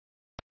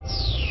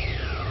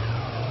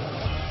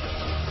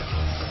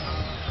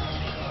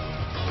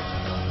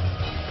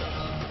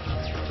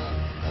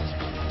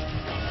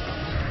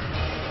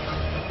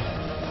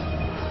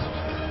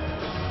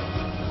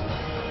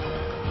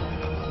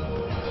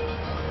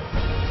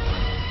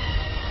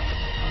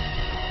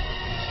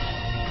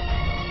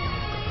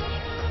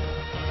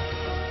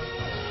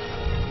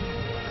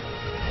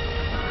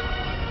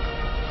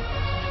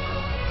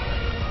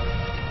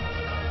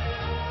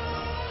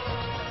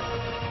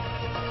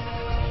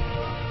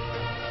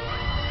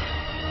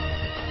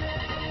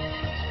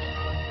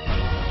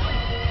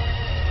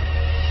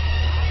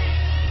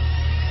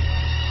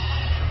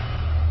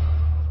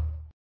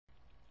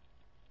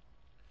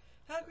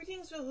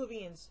Greetings,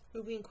 Whovians.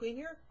 Whovian Queen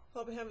here.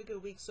 Hope you have a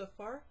good week so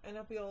far, and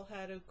hope you all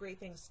had a great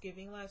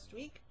Thanksgiving last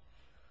week.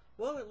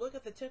 Well, a look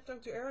at the 10th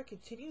Doctor era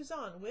continues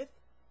on with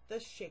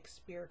the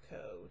Shakespeare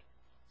Code.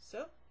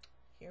 So,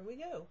 here we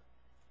go.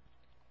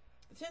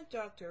 The 10th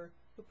Doctor,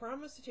 who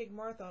promised to take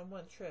Martha on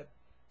one trip,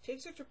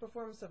 takes her to a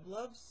performance of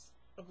Love's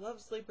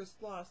Labour's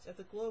Lost at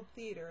the Globe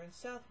Theatre in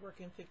Southwark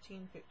in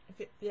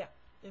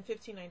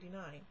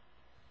 1599.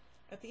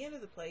 At the end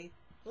of the play,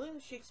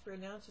 William Shakespeare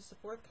announces the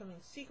forthcoming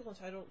sequel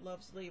entitled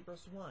Love's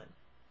Labour's Won.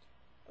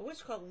 A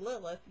witch called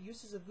Lilith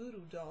uses a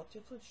voodoo doll to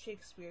influence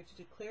Shakespeare to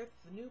declare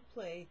that the new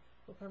play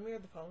will premiere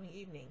the following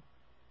evening.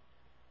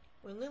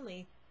 When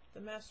Linley,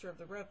 the master of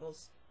the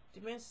revels,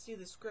 demands to see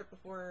the script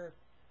before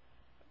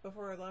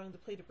allowing the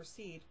play to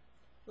proceed,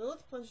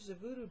 Lilith plunges a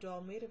voodoo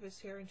doll made of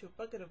his hair into a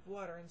bucket of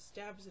water and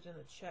stabs it in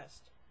the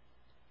chest.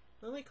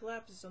 Linley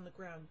collapses on the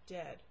ground,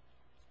 dead.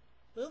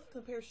 Lilith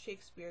compares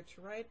Shakespeare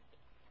to write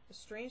a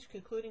strange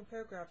concluding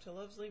paragraph to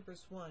Love's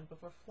Labour's Won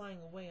before flying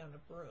away on a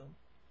broom.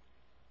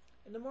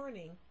 In the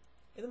morning,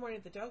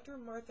 the Doctor,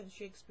 Martha, and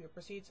Shakespeare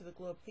proceed to the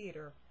Globe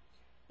Theatre,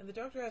 and the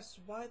Doctor asks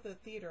why the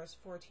theatre has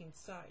 14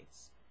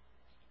 sides.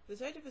 The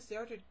detective is the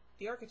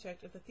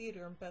architect of the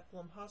theatre in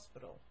Bethlehem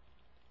Hospital.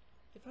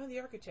 They find the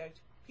architect,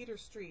 Peter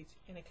Street,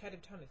 in a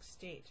catatonic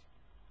state.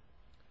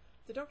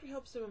 The Doctor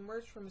helps him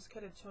emerge from his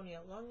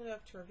catatonia long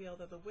enough to reveal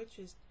that the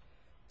witches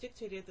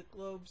dictated the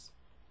Globe's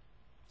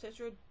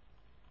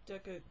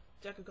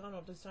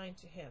tetradecagonal design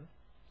to him.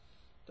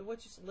 The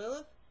witches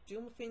Lilith,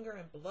 Doomfinger,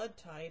 and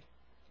Bloodtide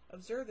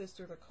observe this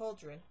through their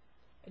cauldron,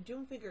 and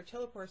Doomfinger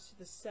teleports to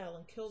the cell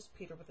and kills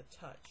Peter with a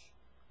touch.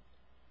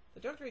 The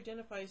Doctor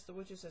identifies the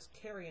witches as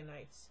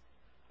Carianites,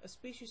 a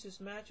species whose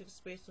magic is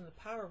based on the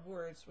power of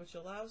words, which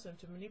allows them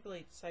to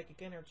manipulate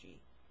psychic energy.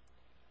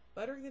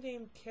 By uttering the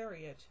name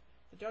Cariot,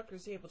 the Doctor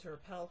is able to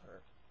repel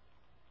her.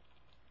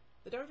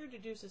 The Doctor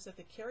deduces that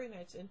the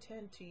Carianites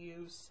intend to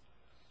use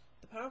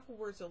the powerful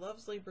words of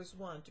Love's Labour's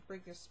Won to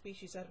break their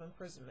species out of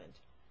imprisonment.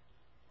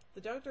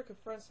 The Doctor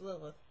confronts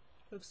Lilith,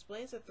 who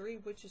explains that 3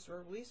 witches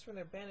were released from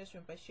their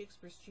banishment by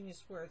Shakespeare's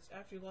genius words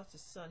after he lost his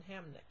son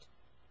Hamnet.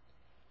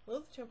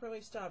 Lilith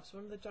temporarily stops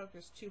one of the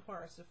Doctor's 2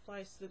 hearts and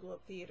flies to the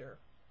Globe Theatre.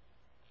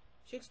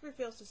 Shakespeare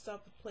fails to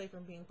stop the play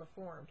from being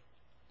performed.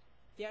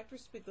 The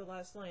actors speak the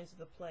last lines of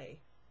the play.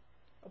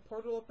 A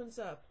portal opens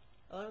up,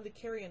 allowing the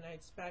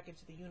Carianites back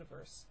into the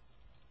universe.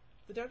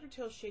 The Doctor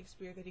tells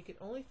Shakespeare that he can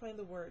only find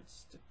the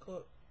words to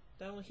close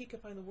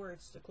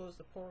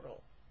the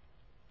portal.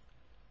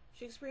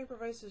 Shakespeare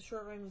improvises a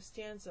short rhyming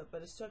stanza,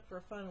 but is stuck for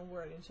a final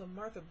word until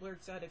Martha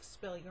blurts out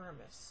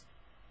Expelliarmus.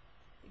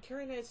 The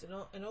Carianites and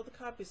all the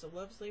copies of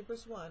Love's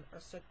Labour's Won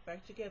are stuck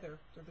back together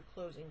through the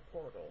closing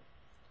portal.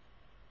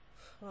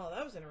 Well,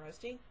 that was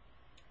interesting.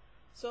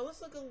 So let's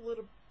take a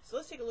little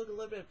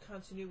bit of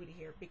continuity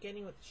here,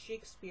 beginning with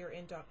Shakespeare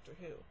and Doctor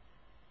Who.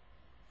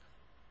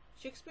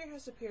 Shakespeare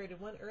has appeared in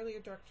one earlier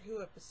Doctor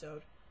Who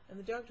episode, and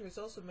the Doctor has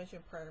also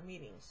mentioned prior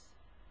meetings.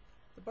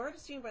 The Bard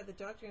is seen by the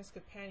Doctor and his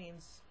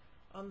companions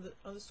on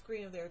the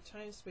screen of their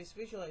time-space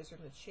visualizer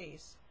in the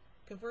chase,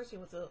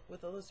 conversing with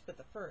Elizabeth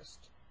I.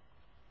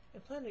 In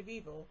Planet of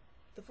Evil,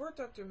 the 4th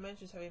Doctor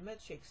mentions having met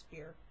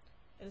Shakespeare,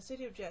 and in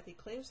City of Death he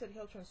claims that he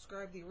helped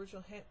transcribe the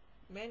original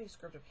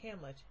manuscript of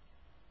Hamlet,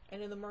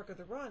 and in The Mark of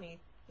the Rani,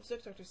 the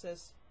 6th Doctor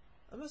says,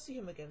 "I must see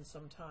him again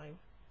sometime."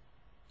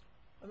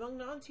 Among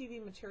non-TV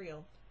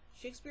material,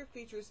 Shakespeare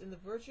features in the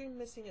Virgin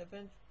Missing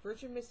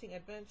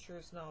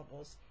Adventures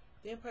novels,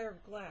 The Empire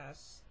of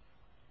Glass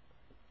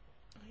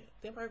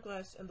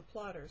and the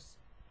Plotters,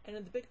 and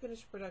in the Big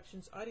Finish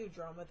Productions audio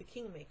drama The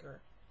Kingmaker.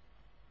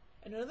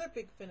 In another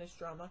Big Finish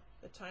drama,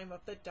 The Time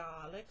of the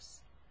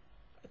Daleks,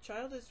 a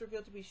child is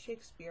revealed to be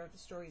Shakespeare at the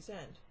story's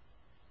end.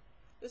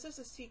 This is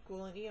a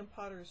sequel in Ian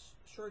Potter's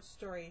short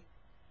story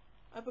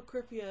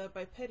Apocrypha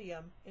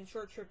Bipedium in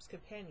Short Trip's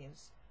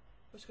Companions,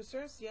 which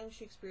concerns the young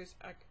Shakespeare's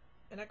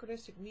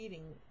anachronistic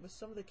meeting with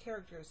some of the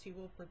characters he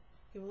will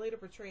later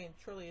portray in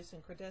Troilus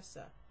and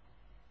Cressida.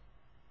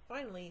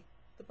 Finally,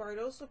 the Bard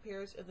also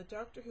appears in the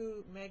Doctor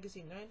Who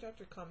magazine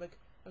 9-Doctor comic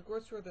A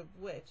Groat's Worth of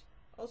Wit,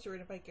 also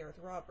written by Gareth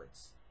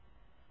Roberts.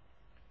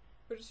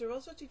 Producer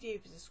Russell T.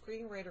 Davies and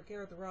screenwriter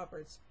Gareth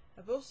Roberts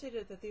have both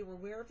stated that they were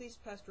aware of these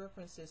past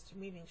references to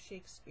meeting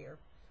Shakespeare,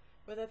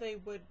 but that they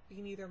would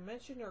be neither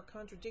mentioned nor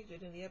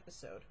contradicted in the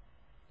episode.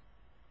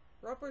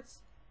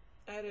 Roberts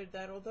added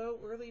that although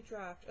early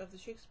draft of the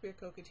Shakespeare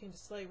Code contained a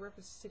slight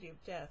reference to City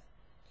of Death,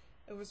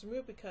 it was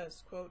removed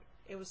because, quote,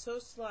 "it was so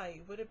sly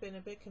it would have been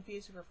a bit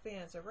confusing for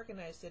fans that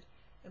recognized it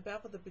and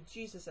baffled the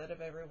bejesus out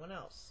of everyone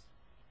else."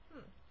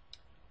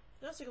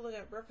 Now let's take a look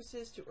at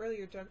references to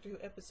earlier Doctor Who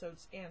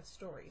episodes and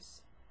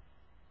stories.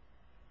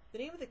 The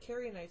name of the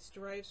Carianites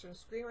derives from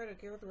screenwriter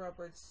Gareth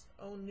Roberts'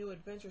 own New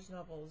Adventures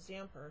novel,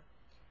 Zamper,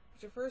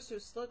 which refers to a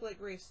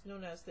slug-like race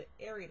known as the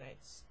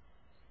Arianites.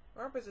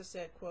 Roberts has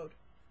said, quote,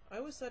 "I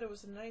always thought it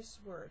was a nice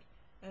word,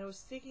 and I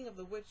was thinking of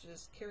the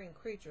witches carrying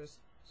creatures,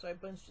 so I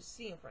bunched a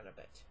C in front of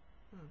it."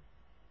 In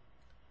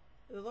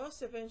the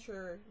Lost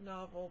Adventure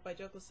novel by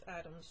Douglas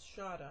Adams,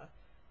 Shada,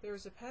 there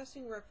is a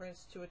passing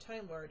reference to a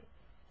Time Lord,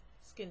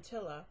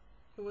 Scintilla,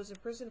 who was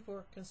imprisoned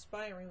for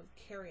conspiring with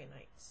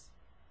Carrionites.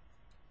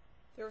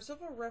 There are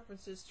several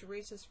references to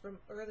races from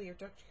earlier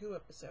Doctor Who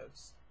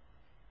episodes.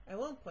 At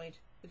one point,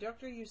 the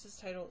Doctor uses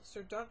the title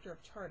Sir Doctor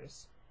of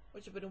TARDIS,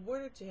 which had been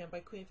awarded to him by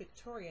Queen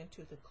Victoria in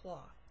Tooth and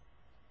Claw.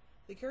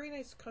 The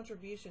Carrionites'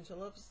 contribution to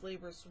Love's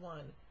Labour's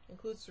One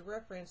includes a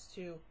reference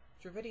to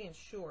Dravidian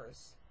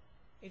shores.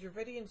 A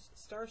Dravidian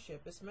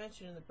starship is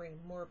mentioned in the Brain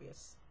of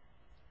Morbius.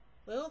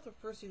 Lilith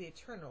refers to the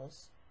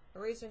Eternals, a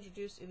race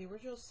introduced in the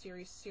original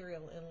series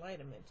serial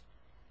Enlightenment.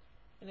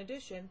 In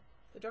addition,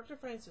 the Doctor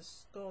finds a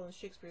skull in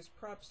Shakespeare's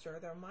prop store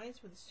that reminds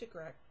him of the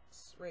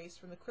Sycorax race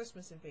from the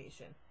Christmas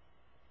Invasion.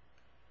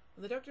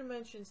 When the Doctor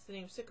mentions the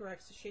name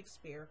Sycorax to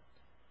Shakespeare,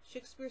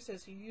 Shakespeare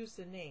says he used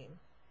the name.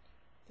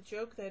 The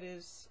joke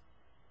is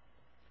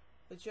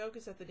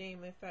that the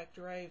name in fact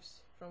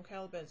derives from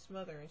Caliban's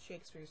mother in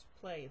Shakespeare's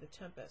play The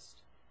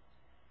Tempest.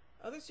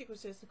 Other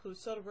sequences include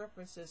subtle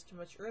references to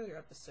much earlier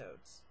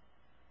episodes.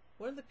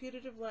 One of the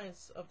putative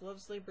lines of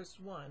Love's Labour's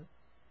One,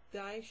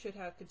 "Thy should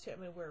have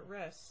contentment where it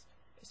rests,"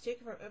 is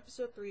taken from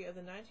episode 3 of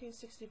the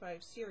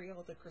 1965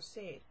 serial The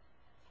Crusade,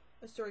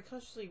 a story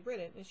consciously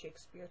written in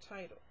Shakespeare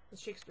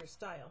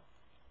style.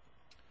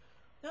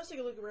 Now let's take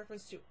a look at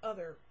reference to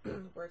other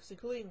works,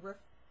 including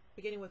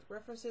beginning with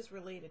references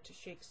related to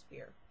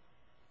Shakespeare.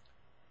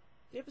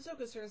 The episode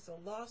concerns the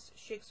lost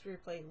Shakespeare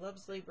play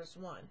Love's Labour's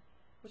One,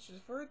 which is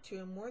referred to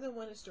in more than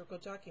one historical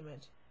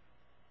document,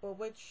 but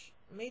which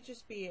may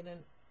just be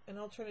an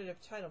alternative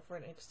title for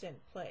an extant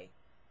play.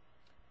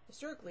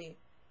 Historically,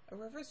 a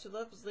reference to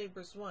Love's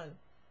Labour's One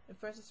in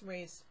Francis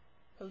Ray's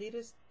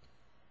Pelides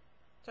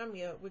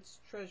Tamia Wit's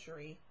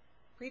Treasury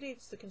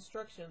predates the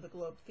construction of the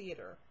Globe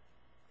Theatre.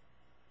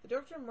 The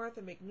Doctor and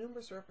Martha make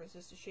numerous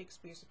references to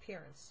Shakespeare's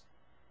appearance.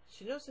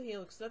 She notes that he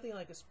looks nothing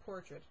like his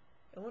portrait,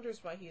 and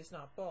wonders why he is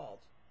not bald.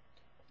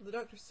 The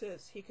Doctor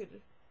says he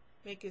could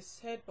make his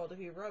head bald if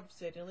he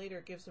rubs it, and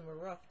later gives him a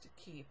ruff to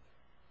keep,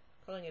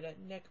 calling it a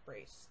neck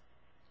brace.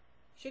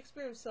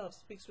 Shakespeare himself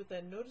speaks with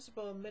a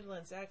noticeable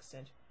Midlands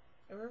accent,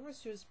 in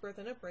reference to his birth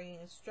and upbringing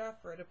in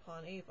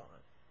Stratford-upon-Avon.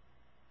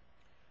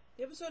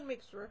 The episode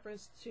makes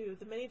reference to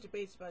the many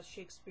debates about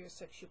Shakespeare's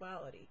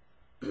sexuality.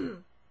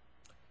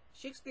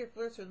 Shakespeare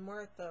flirts with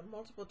Martha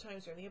multiple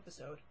times during the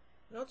episode,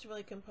 and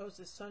ultimately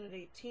composes Sonnet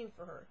 18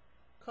 for her,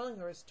 calling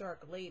her his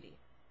dark lady.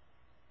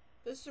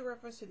 This is a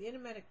reference to the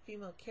enigmatic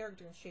female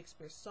character in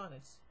Shakespeare's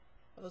sonnets,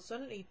 although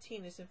Sonnet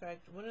 18 is in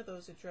fact one of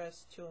those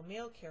addressed to a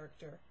male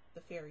character,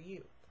 the fair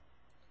youth.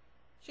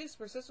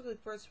 Shakespeare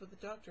subsequently flirts with the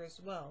Doctor as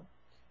well,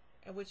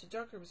 at which the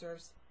Doctor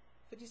observes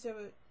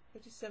 57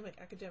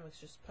 academics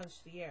just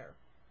punched the air,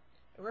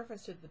 a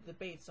reference to the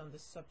debates on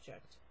this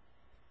subject.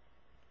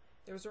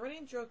 There is a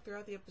running joke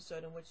throughout the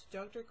episode in which the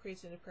Doctor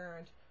creates an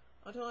apparent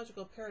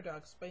ontological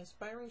paradox by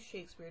inspiring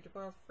Shakespeare to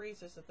borrow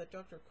phrases that the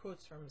Doctor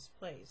quotes from his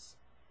plays.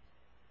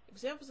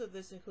 Examples of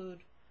this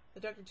include the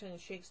Doctor telling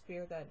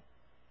Shakespeare that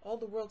all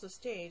the world's a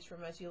stage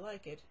from As You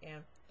Like It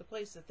and the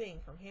play's the thing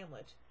from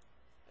Hamlet,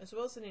 as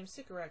well as the name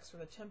Sycorax from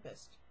The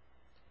Tempest.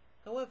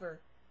 However,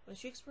 when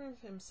Shakespeare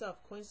himself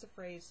coins the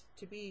phrase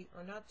to be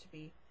or not to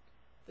be,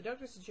 the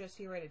Doctor suggests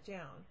he write it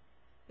down,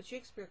 but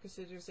Shakespeare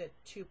considers it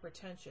too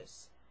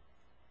pretentious.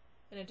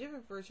 In a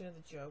different version of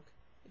the joke,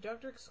 the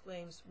Doctor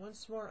exclaims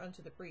once more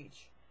unto the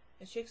breach,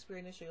 and Shakespeare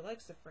initially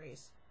likes the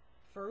phrase,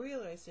 before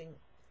realizing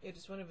it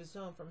is one of his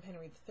own from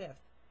Henry V,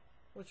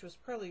 which was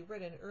probably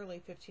written early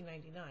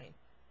 1599.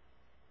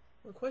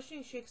 When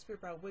questioning Shakespeare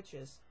about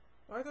witches,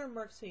 Martha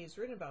remarks that he has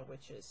written about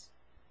witches,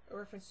 a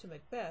reference to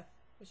Macbeth,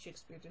 which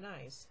Shakespeare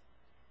denies.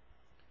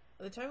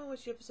 At the time in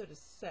which the episode is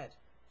set,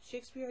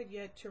 Shakespeare had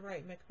yet to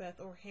write Macbeth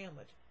or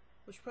Hamlet,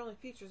 which probably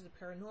features the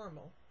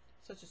paranormal,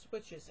 such as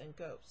witches and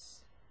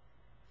ghosts.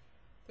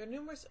 There are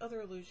numerous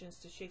other allusions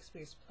to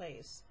Shakespeare's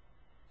plays.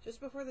 Just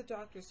before the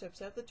Doctor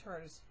steps out the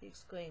TARDIS, he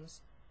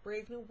exclaims,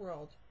 "Brave New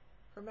World,"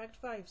 from Act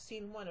 5,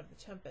 Scene 1 of The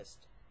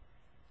Tempest.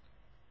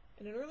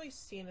 In an early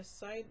scene, a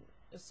side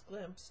is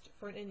glimpsed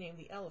for an inn named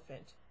the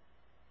Elephant.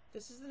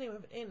 This is the name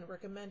of an inn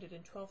recommended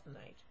in Twelfth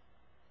Night.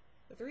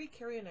 The three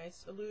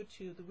Carrionites allude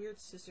to the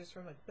Weird Sisters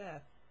from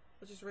Macbeth,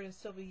 which is written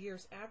several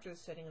years after the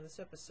setting of this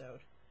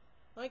episode.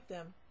 Like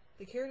them,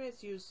 the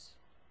Carrionites use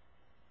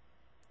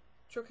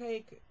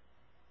trochaic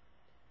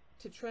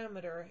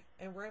tetrameter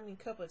and rhyming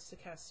couplets to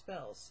cast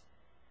spells.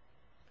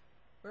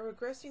 When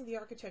regressing the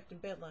architect in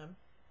Bedlam,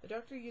 the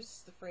Doctor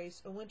uses the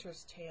phrase "A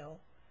Winter's Tale,"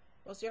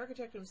 whilst the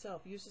architect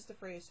himself uses the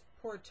phrase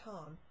 "Poor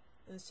Tom"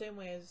 in the same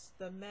way as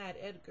the Mad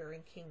Edgar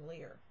in King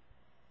Lear.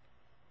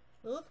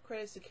 Lilith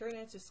credits the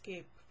Carrionites'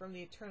 escape from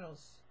the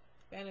Eternals'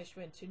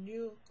 banishment to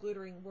new,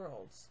 glittering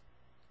worlds.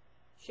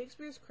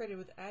 Shakespeare is credited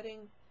with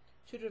adding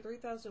 2,000 to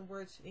 3,000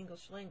 words to the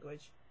English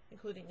language,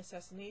 including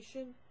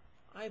assassination,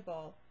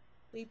 eyeball,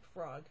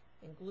 leapfrog,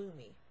 and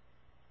gloomy.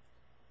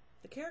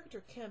 The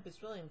character Kemp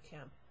is William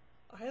Kemp,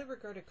 a highly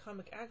regarded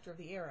comic actor of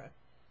the era,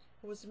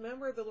 who was a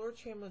member of the Lord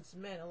Chamberlain's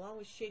Men along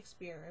with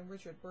Shakespeare and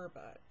Richard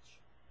Burbage.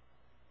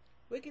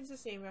 Wiggins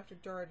is named after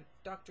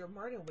Dr.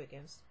 Martin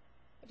Wiggins,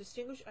 a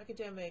distinguished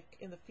academic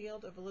in the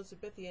field of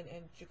Elizabethan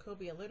and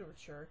Jacobean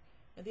literature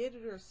and the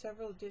editor of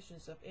several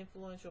editions of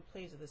influential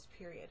plays of this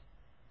period.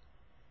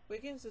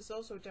 Wiggins is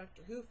also a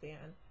Doctor Who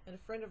fan and a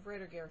friend of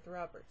writer Gareth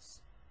Roberts.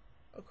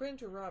 According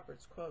to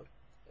Roberts, quote,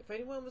 "If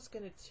anyone was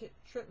going to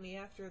trip me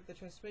after the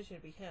transmission,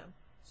 it'd be him,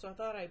 so I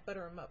thought I'd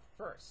butter him up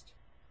first."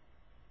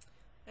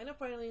 And now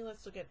finally,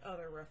 let's look at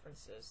other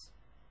references.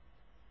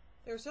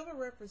 There are several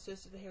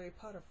references to the Harry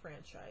Potter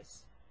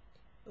franchise.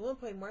 In one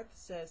point, Martha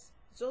says,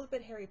 "It's all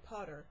about Harry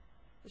Potter,"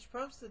 which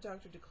prompts the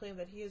Doctor to claim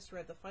that he has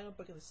read the final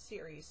book of the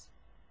series,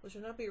 which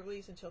will not be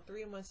released until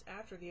 3 months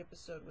after the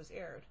episode was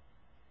aired.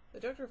 The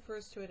Doctor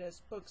refers to it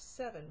as Book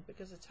 7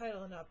 because the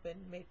title had not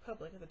been made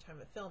public at the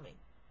time of filming.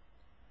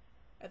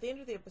 At the end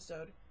of the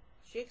episode,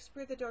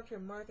 Shakespeare, the Doctor,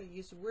 and Martha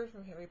use a word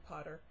from Harry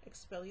Potter,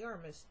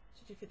 Expelliarmus,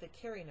 to defeat the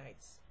Carey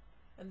Knights,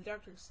 and the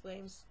Doctor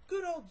exclaims,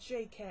 "Good old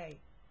J.K.!"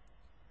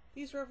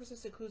 These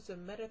references include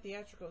some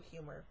meta-theatrical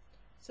humor,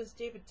 since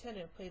David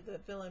Tennant played the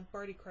villain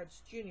Barty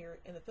Crouch Jr.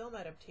 in the film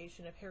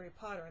adaptation of Harry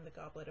Potter and the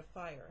Goblet of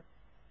Fire.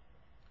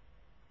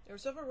 There are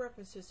several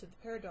references to the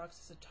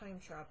paradoxes of time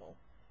travel.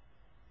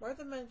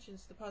 Martha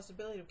mentions the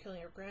possibility of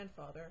killing her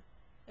grandfather,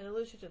 an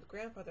allusion to the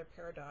grandfather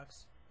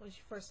paradox, when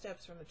she first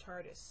steps from the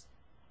TARDIS.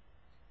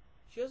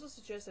 She also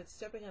suggests that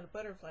stepping on a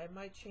butterfly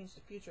might change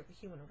the future of the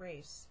human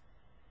race,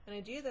 an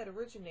idea that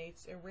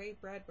originates in Ray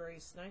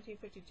Bradbury's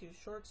 1952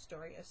 short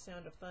story A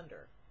Sound of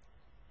Thunder.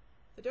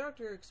 The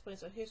Doctor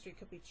explains how history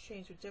could be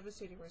changed with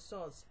devastating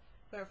results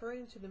by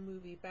referring to the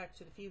movie Back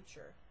to the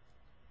Future.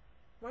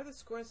 Martha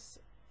scorns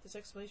this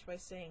explanation by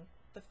saying,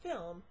 "The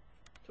film?"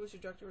 To which the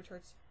Doctor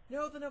retorts,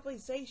 "No, the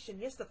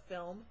novelization, yes, the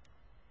film."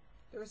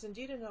 There is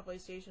indeed a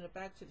novelization of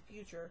Back to the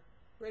Future,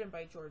 written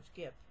by George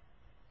Gibb.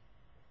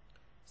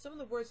 Some of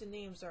the words and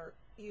names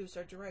used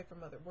are derived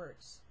from other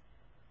works.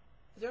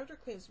 The Doctor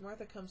claims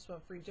Martha comes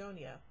from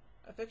Fredonia,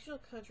 a fictional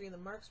country in the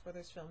Marx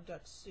Brothers film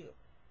Duck Soup.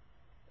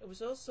 It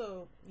was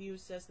also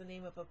used as the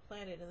name of a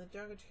planet in the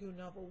Doctor Who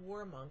novel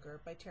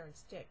Warmonger by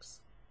Terrance Dicks.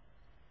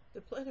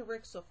 The planet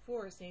Rixel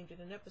 4 is named in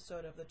an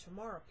episode of The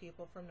Tomorrow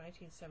People from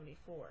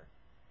 1974.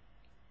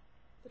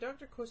 The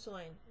Doctor quotes the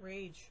line,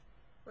 Rage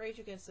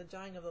against the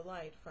dying of the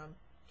light," from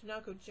 "Do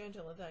not go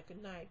gentle in that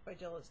good night" by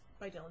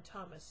Dylan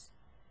Thomas.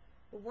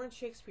 But Warren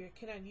Shakespeare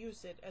cannot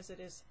use it as it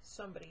is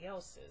somebody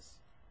else's.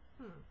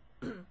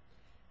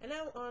 And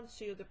now on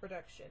to the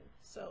production.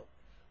 So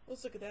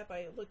let's look at that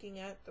by looking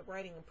at the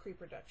writing and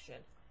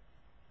pre-production.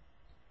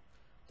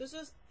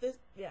 The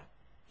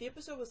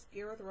episode was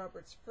Gareth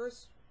Roberts'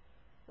 first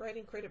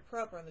writing credit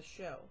proper on the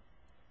show.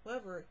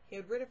 However, he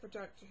had written for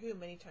Doctor Who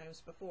many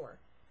times before.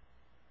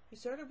 He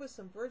started with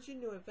some Virgin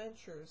New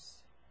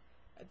Adventures,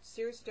 a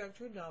series of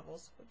Doctor Who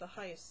novels with the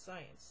highest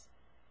science.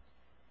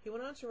 He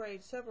went on to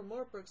write several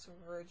more books for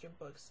Virgin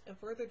Books and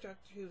further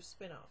Doctor Who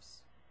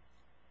spin-offs.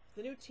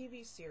 For the new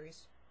TV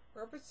series,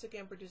 Roberts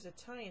again produced a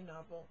tie-in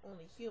novel,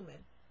 Only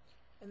Human,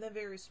 and then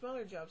various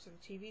smaller jobs for the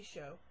TV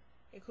show,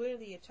 including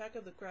the Attack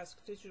of the Grask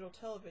digital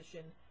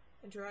television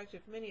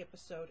interactive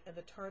mini-episode and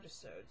the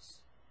TARDisodes.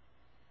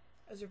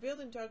 As revealed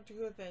in Doctor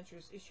Who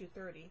Adventures issue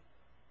 30,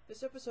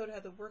 this episode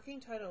had the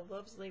working title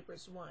Love's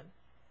Labours Won.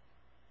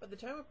 By the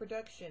time of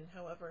production,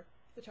 however,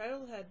 the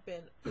title had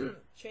been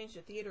changed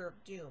to Theatre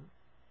of Doom,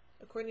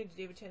 according to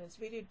David Tennant's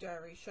video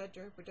diary shot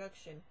during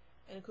production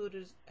and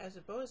included as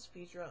a bonus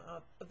feature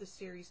of the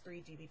Series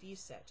 3 DVD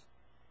set.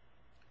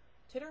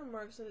 Tennant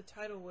remarks that the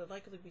title would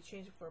likely be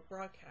changed before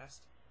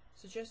broadcast,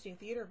 suggesting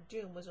Theatre of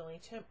Doom was only a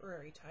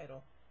temporary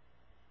title.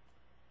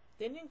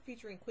 The ending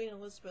featuring Queen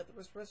Elizabeth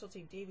was Russell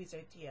T Davies'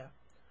 idea,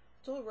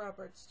 told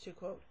Roberts to,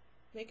 quote,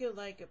 "make it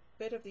like a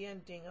bit of the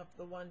ending of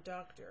The One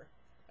Doctor,"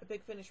 a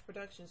Big Finish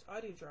Productions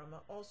audio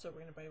drama also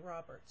written by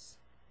Roberts.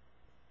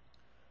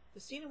 The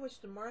scene in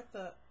which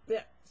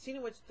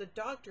the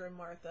Doctor and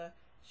Martha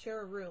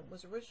share a room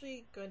was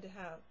originally written to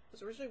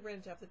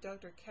have the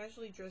Doctor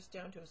casually dressed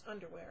down to his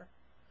underwear,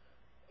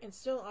 and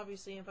still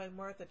obviously invite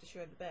Martha to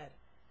share the bed.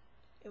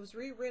 It was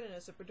rewritten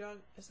as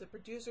the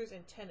producers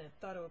and Tennant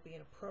thought it would be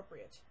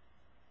inappropriate.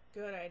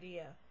 Good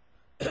idea.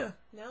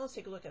 Now let's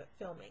take a look at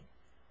filming.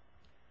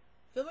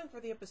 Filming for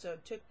the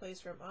episode took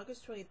place from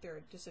August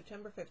 23rd to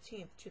September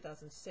 15th,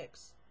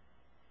 2006.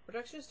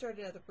 Production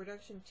started at the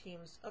production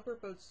team's Upper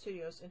Boat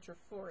Studios in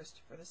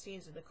Treforest for the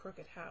scenes in the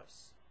Crooked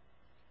House.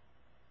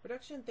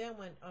 Production then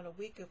went on a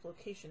week of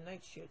location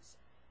night shoots,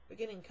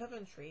 beginning in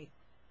Coventry,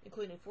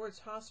 including Ford's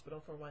Hospital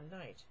for one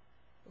night,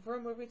 before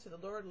moving to the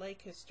Lord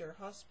Leicester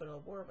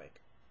Hospital,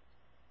 Warwick.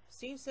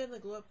 Scenes set in the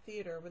Globe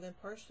Theatre were then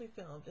partially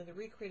filmed in the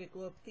recreated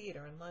Globe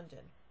Theatre in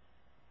London.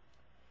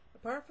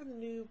 Apart from the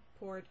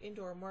Newport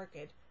Indoor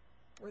Market,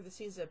 where the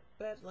scenes at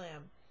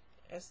Bethlehem,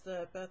 as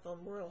the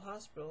Bethlehem Royal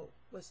Hospital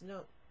was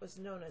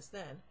known as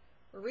then,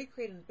 were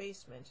recreated in the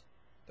basement,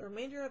 the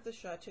remainder of the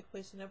shot took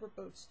place in Upper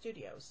Boat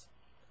Studios,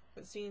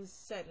 with scenes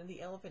set in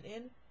the Elephant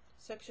Inn,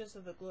 sections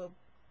of the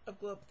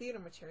Globe Theatre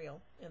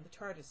material, and the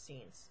TARDIS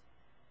scenes.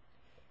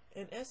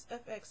 In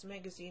SFX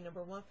Magazine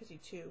number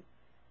 152,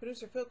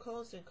 producer Phil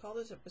Collinson called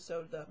this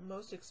episode the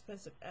most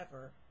expensive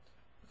ever,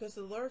 because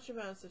of the large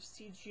amounts of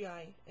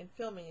CGI and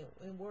filming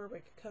in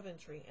Warwick,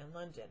 Coventry, and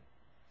London.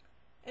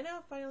 And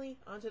now finally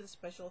onto the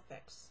special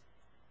effects.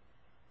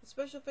 The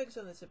special effects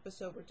on this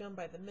episode were done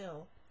by The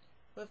Mill,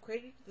 who have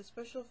created the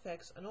special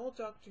effects on all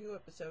Doctor Who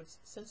episodes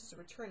since its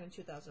return in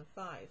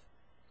 2005.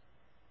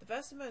 The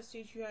vast amount of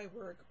CGI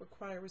work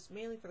required was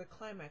mainly for the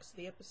climax of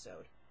the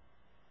episode.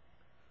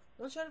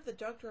 One shot of the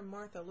Doctor and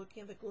Martha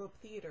looking at the Globe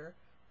Theatre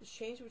was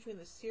changed between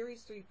the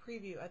Series 3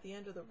 preview at the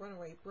end of The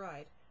Runaway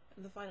Bride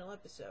and the final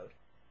episode.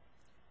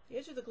 The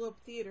edge of the Globe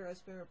Theatre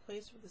has been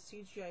replaced with a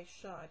CGI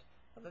shot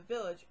of a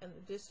village and the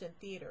distant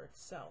theatre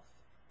itself.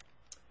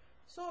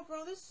 So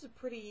overall, this is a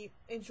pretty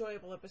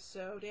enjoyable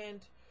episode,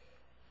 and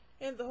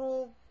the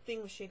whole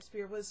thing with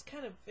Shakespeare was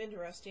kind of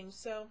interesting,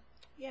 so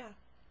yeah.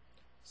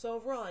 So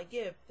overall, I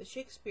give the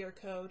Shakespeare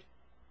Code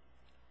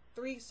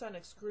 3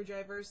 sonic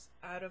screwdrivers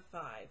out of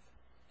 5.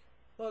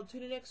 Well,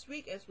 tune in next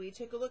week as we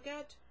take a look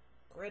at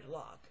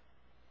Gridlock.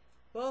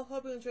 Well,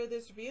 hope you enjoyed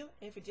this review,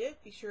 and if you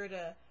did, be sure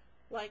to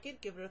like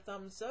it, give it a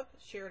thumbs up,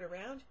 share it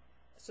around,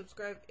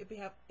 subscribe if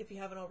you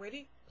haven't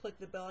already, click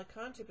the bell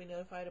icon to be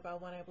notified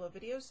about when I upload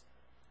videos.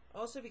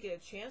 Also, if you get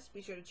a chance,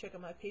 be sure to check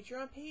out my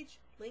Patreon page,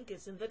 link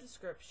is in the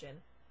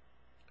description.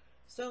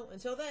 So,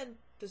 until then,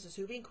 this is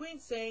Hooving Queen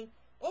saying,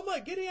 "Oh my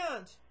giddy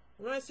aunt!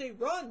 When I say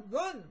run,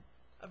 run!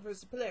 I've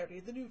the polarity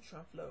of the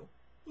neutron flow.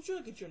 Would you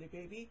like a jelly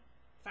baby?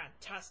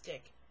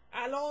 Fantastic!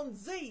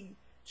 Allons-y!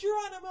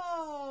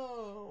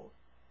 Geronimo!"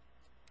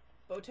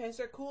 Bow ties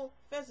are cool,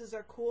 fezzes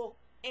are cool,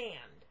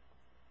 and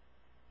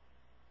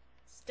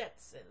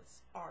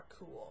Stetsons are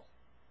cool.